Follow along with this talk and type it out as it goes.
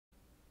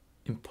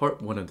In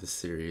part 1 of this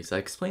series, I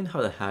explained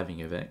how the halving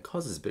event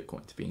causes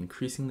Bitcoin to be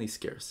increasingly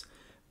scarce,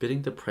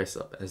 bidding the price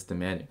up as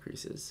demand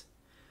increases.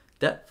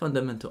 That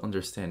fundamental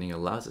understanding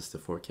allows us to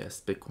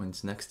forecast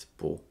Bitcoin's next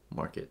bull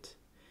market.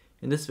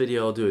 In this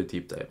video, I'll do a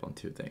deep dive on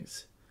two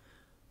things: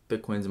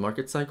 Bitcoin's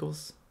market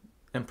cycles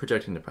and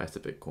projecting the price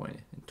of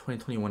Bitcoin in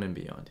 2021 and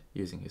beyond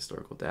using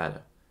historical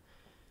data.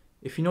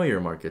 If you know your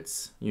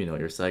markets, you know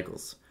your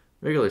cycles.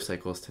 Regular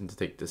cycles tend to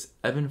take this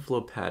ebb and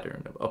flow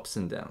pattern of ups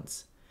and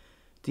downs.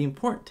 The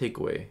important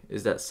takeaway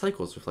is that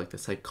cycles reflect the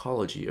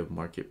psychology of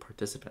market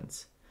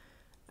participants.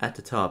 At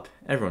the top,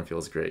 everyone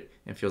feels great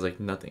and feels like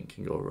nothing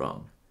can go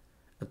wrong.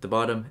 At the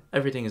bottom,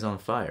 everything is on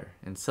fire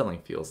and selling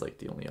feels like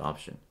the only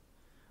option.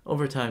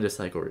 Over time, the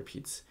cycle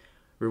repeats,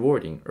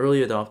 rewarding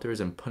early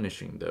adopters and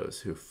punishing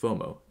those who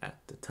FOMO at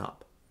the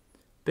top.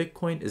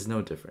 Bitcoin is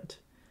no different,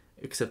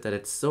 except that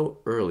it's so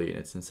early in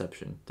its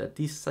inception that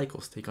these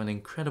cycles take on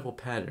incredible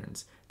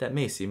patterns that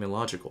may seem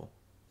illogical.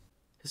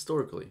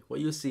 Historically, what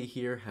you see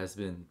here has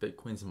been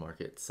Bitcoin's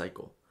market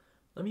cycle.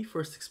 Let me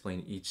first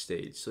explain each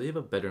stage so you have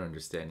a better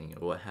understanding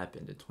of what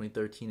happened in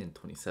 2013 and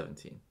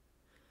 2017.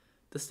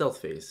 The stealth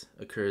phase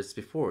occurs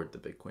before the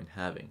Bitcoin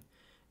halving.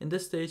 In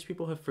this stage,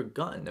 people have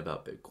forgotten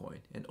about Bitcoin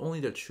and only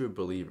the true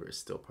believers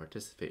still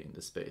participate in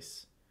the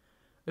space.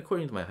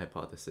 According to my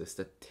hypothesis,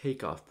 the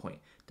takeoff point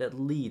that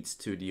leads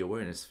to the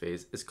awareness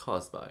phase is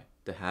caused by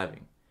the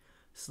halving.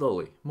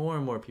 Slowly, more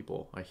and more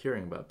people are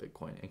hearing about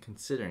Bitcoin and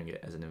considering it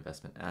as an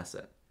investment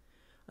asset.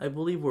 I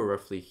believe we're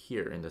roughly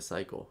here in the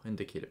cycle,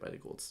 indicated by the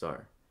gold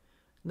star.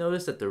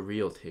 Notice that the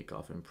real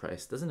takeoff in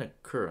price doesn't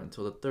occur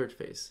until the third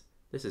phase.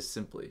 This is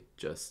simply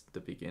just the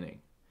beginning.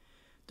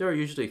 There are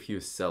usually a few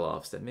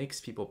sell-offs that makes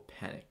people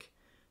panic.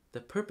 The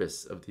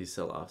purpose of these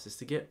sell-offs is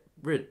to get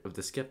rid of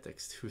the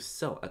skeptics who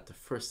sell at the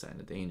first sign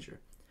of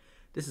danger.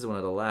 This is one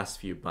of the last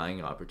few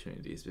buying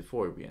opportunities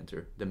before we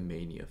enter the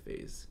mania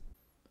phase.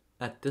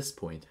 At this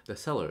point, the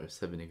sellers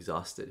have been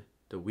exhausted.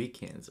 The weak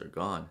hands are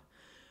gone.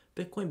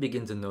 Bitcoin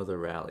begins another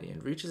rally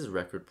and reaches a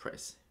record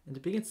price, and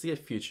it begins to get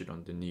featured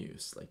on the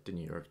news, like the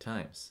New York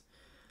Times.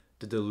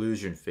 The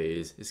delusion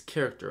phase is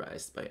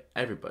characterized by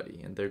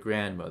everybody and their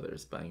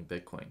grandmothers buying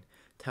Bitcoin,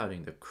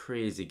 touting the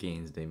crazy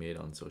gains they made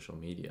on social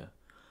media.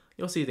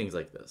 You'll see things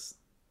like this: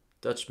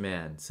 Dutch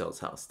man sells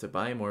house to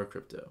buy more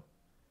crypto.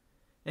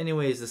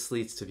 Anyways, this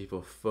leads to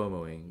people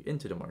FOMOing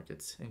into the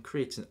markets and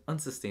creates an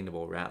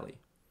unsustainable rally.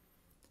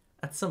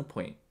 At some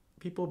point,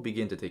 people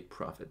begin to take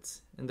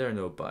profits, and there are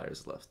no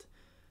buyers left.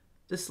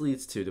 This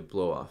leads to the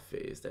blow-off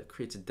phase that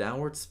creates a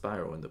downward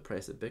spiral in the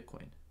price of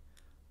Bitcoin.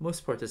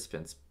 Most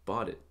participants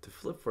bought it to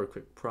flip for a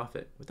quick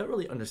profit without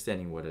really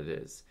understanding what it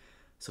is,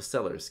 so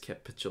sellers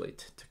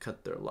capitulate to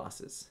cut their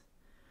losses.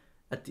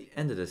 At the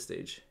end of this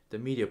stage, the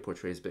media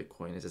portrays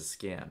Bitcoin as a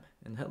scam,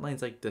 and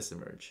headlines like this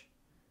emerge.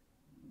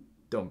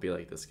 Don't be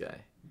like this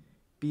guy.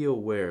 Be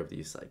aware of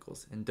these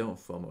cycles, and don't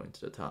FOMO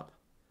into the top.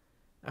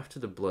 After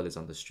the blood is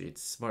on the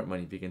streets, smart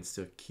money begins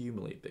to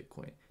accumulate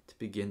Bitcoin to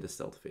begin the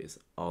stealth phase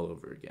all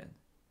over again.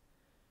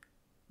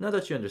 Now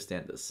that you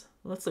understand this,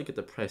 let's look at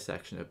the price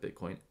action of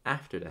Bitcoin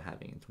after the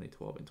halving in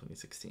 2012 and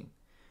 2016.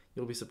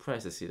 You'll be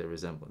surprised to see the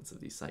resemblance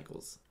of these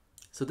cycles.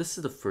 So this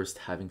is the first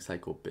halving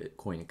cycle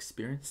Bitcoin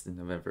experienced in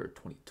November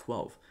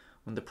 2012,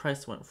 when the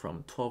price went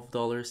from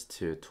 $12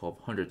 to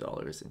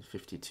 $1,200 in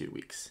 52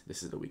 weeks.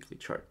 This is the weekly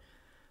chart.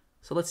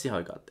 So let's see how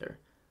it got there.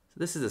 So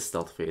this is the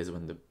stealth phase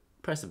when the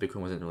price of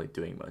Bitcoin wasn't really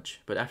doing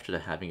much, but after the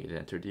halving it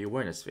entered the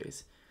awareness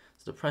phase.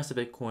 So the price of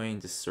Bitcoin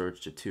just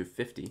surged to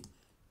 $250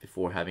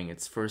 before having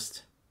its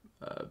first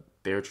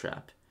bear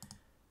trap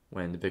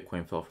when the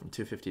Bitcoin fell from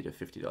 $250 to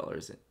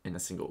 $50 in a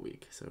single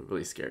week. So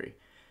really scary.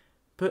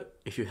 But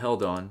if you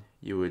held on,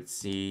 you would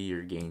see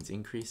your gains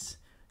increase.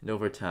 And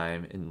over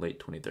time, in late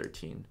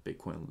 2013,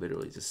 Bitcoin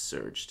literally just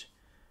surged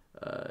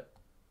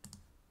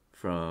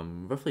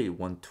from roughly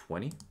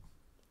 120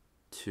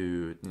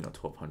 to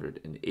 1,200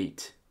 in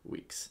 8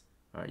 weeks.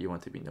 All right, you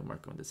want to be in the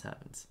market when this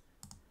happens.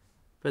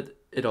 But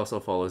it also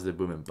follows the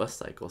boom and bust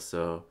cycle.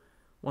 So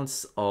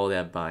once all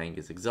that buying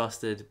is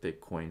exhausted,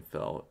 Bitcoin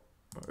fell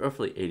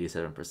roughly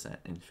 87%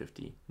 in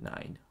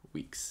 59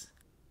 weeks.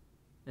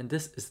 And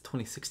this is the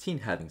 2016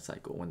 halving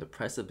cycle when the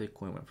price of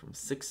Bitcoin went from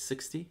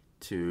 $660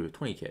 to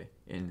 $20K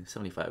in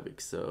 75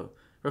 weeks, so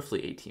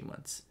roughly 18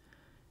 months.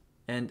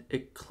 And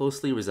it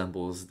closely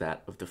resembles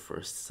that of the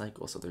first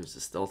cycle. So there's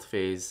a stealth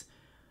phase,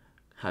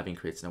 halving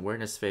creates an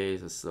awareness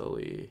phase, as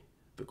slowly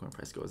Bitcoin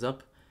price goes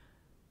up.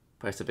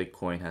 Price of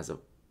Bitcoin has a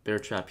bear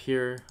trap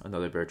here,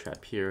 another bear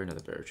trap here,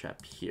 another bear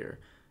trap here.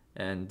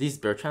 And these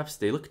bear traps,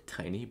 they look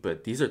tiny,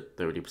 but these are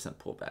 30%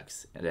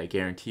 pullbacks. And I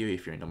guarantee you,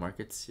 if you're in the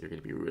markets, you're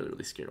going to be really,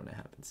 really scared when it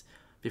happens.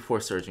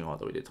 Before surging all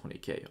the way to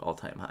 20K,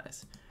 all-time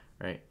highs,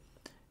 right?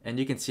 And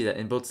you can see that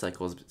in both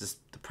cycles,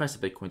 just the price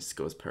of Bitcoin just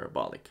goes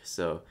parabolic.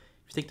 So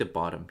if you take the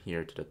bottom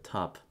here to the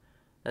top,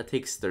 that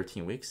takes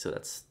 13 weeks, so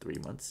that's 3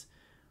 months,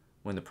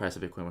 when the price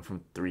of Bitcoin went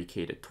from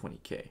 3K to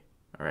 20K.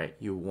 All right,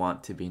 you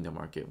want to be in the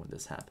market when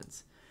this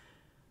happens.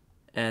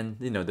 And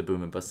the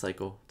boom and bust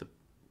cycle, the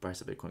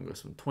price of Bitcoin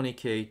goes from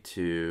 20K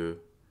to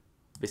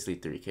basically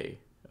 3K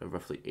a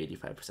roughly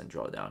 85%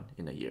 drawdown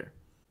in a year.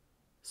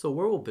 So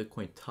where will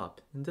Bitcoin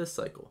top in this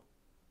cycle?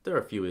 There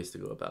are a few ways to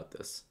go about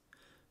this.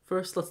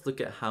 First, let's look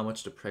at how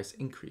much the price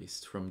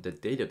increased from the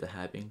date of the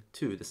halving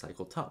to the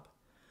cycle top.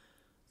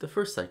 The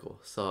first cycle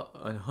saw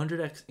a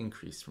 100x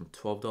increase from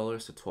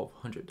 $12 to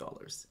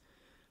 $1,200.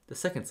 The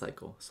second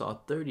cycle saw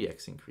a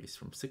 30x increase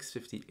from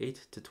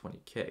 $658 to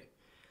 $20K.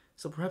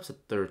 So perhaps a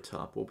third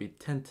top will be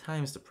 10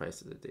 times the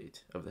price of the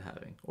date of the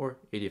halving, or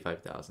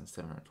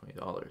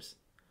 $85,720.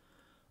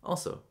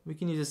 Also, we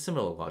can use a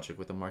similar logic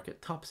with the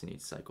market tops in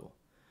each cycle.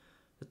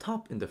 The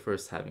top in the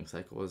first halving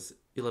cycle was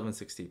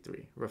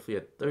 1163, roughly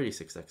a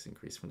 36x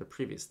increase from the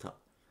previous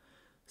top.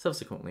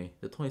 Subsequently,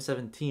 the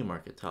 2017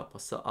 market top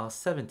saw a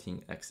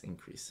 17x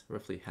increase,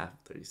 roughly half of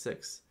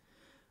 36.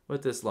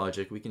 With this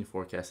logic, we can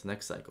forecast the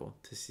next cycle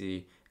to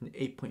see an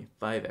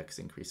 8.5x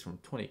increase from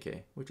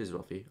 20K, which is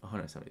roughly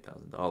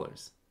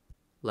 $170,000.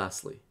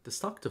 Lastly, the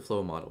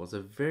stock-to-flow model is a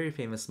very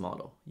famous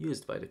model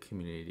used by the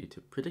community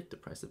to predict the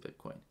price of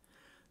Bitcoin.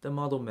 The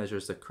model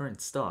measures the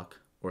current stock,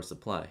 or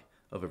supply,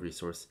 of a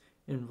resource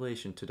in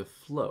relation to the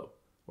flow,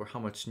 or how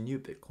much new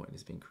Bitcoin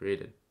is being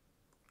created.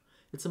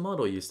 It's a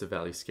model used to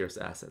value scarce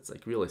assets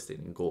like real estate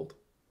and gold.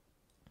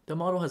 The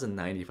model has a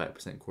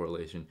 95%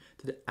 correlation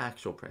to the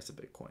actual price of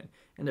Bitcoin,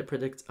 and it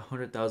predicts a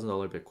 $100,000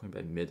 Bitcoin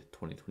by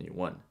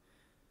mid-2021.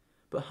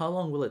 But how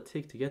long will it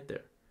take to get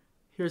there?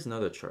 Here's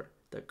another chart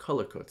that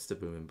color codes the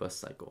boom and bust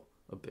cycle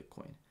of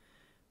Bitcoin.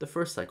 The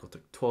first cycle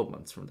took 12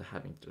 months from the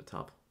halving to the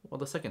top, while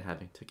the second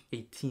halving took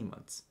 18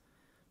 months.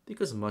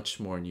 Because much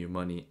more new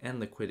money and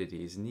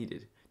liquidity is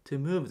needed to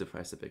move the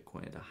price of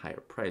Bitcoin at a higher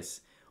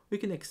price, we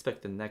can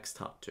expect the next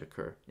top to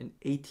occur in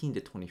 18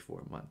 to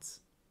 24 months.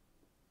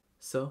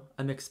 So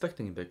I'm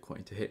expecting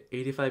Bitcoin to hit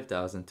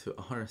 85,000 to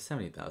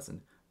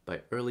 170,000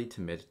 by early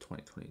to mid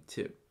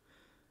 2022.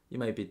 You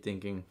might be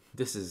thinking,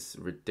 this is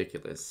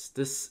ridiculous.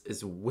 This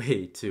is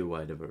way too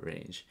wide of a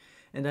range.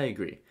 And I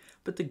agree.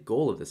 But the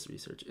goal of this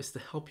research is to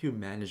help you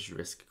manage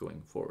risk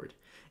going forward.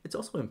 It's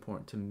also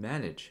important to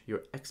manage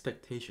your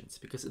expectations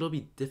because it'll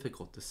be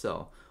difficult to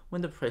sell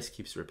when the price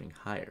keeps ripping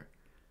higher.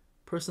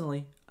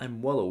 Personally,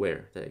 I'm well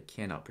aware that I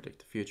cannot predict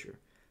the future,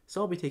 so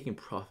I'll be taking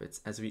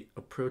profits as we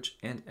approach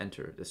and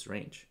enter this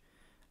range.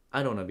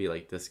 I don't want to be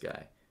like this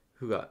guy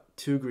who got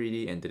too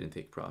greedy and didn't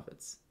take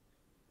profits.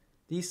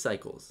 These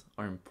cycles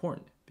are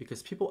important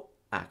because people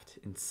act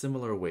in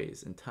similar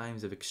ways in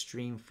times of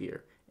extreme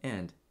fear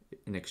and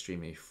in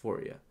extreme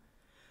euphoria.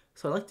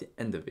 So I'd like to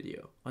end the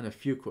video on a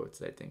few quotes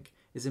that I think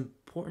is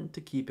important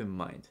to keep in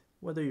mind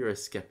whether you're a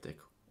skeptic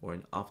or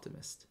an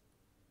optimist.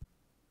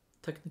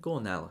 Technical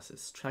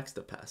analysis tracks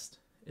the past.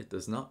 It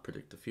does not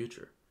predict the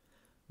future.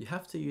 You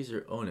have to use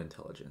your own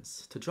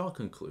intelligence to draw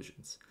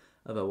conclusions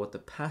about what the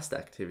past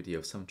activity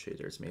of some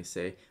traders may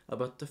say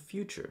about the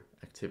future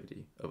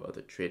activity of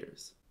other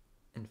traders.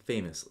 And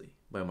famously,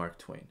 by Mark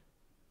Twain,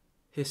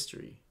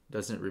 history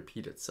doesn't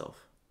repeat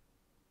itself,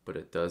 but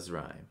it does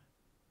rhyme.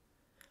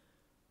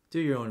 Do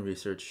your own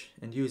research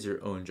and use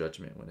your own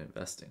judgment when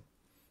investing,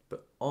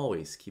 but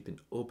always keep an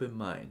open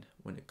mind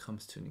when it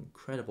comes to an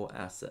incredible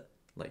asset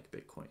like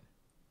Bitcoin.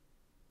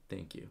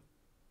 Thank you.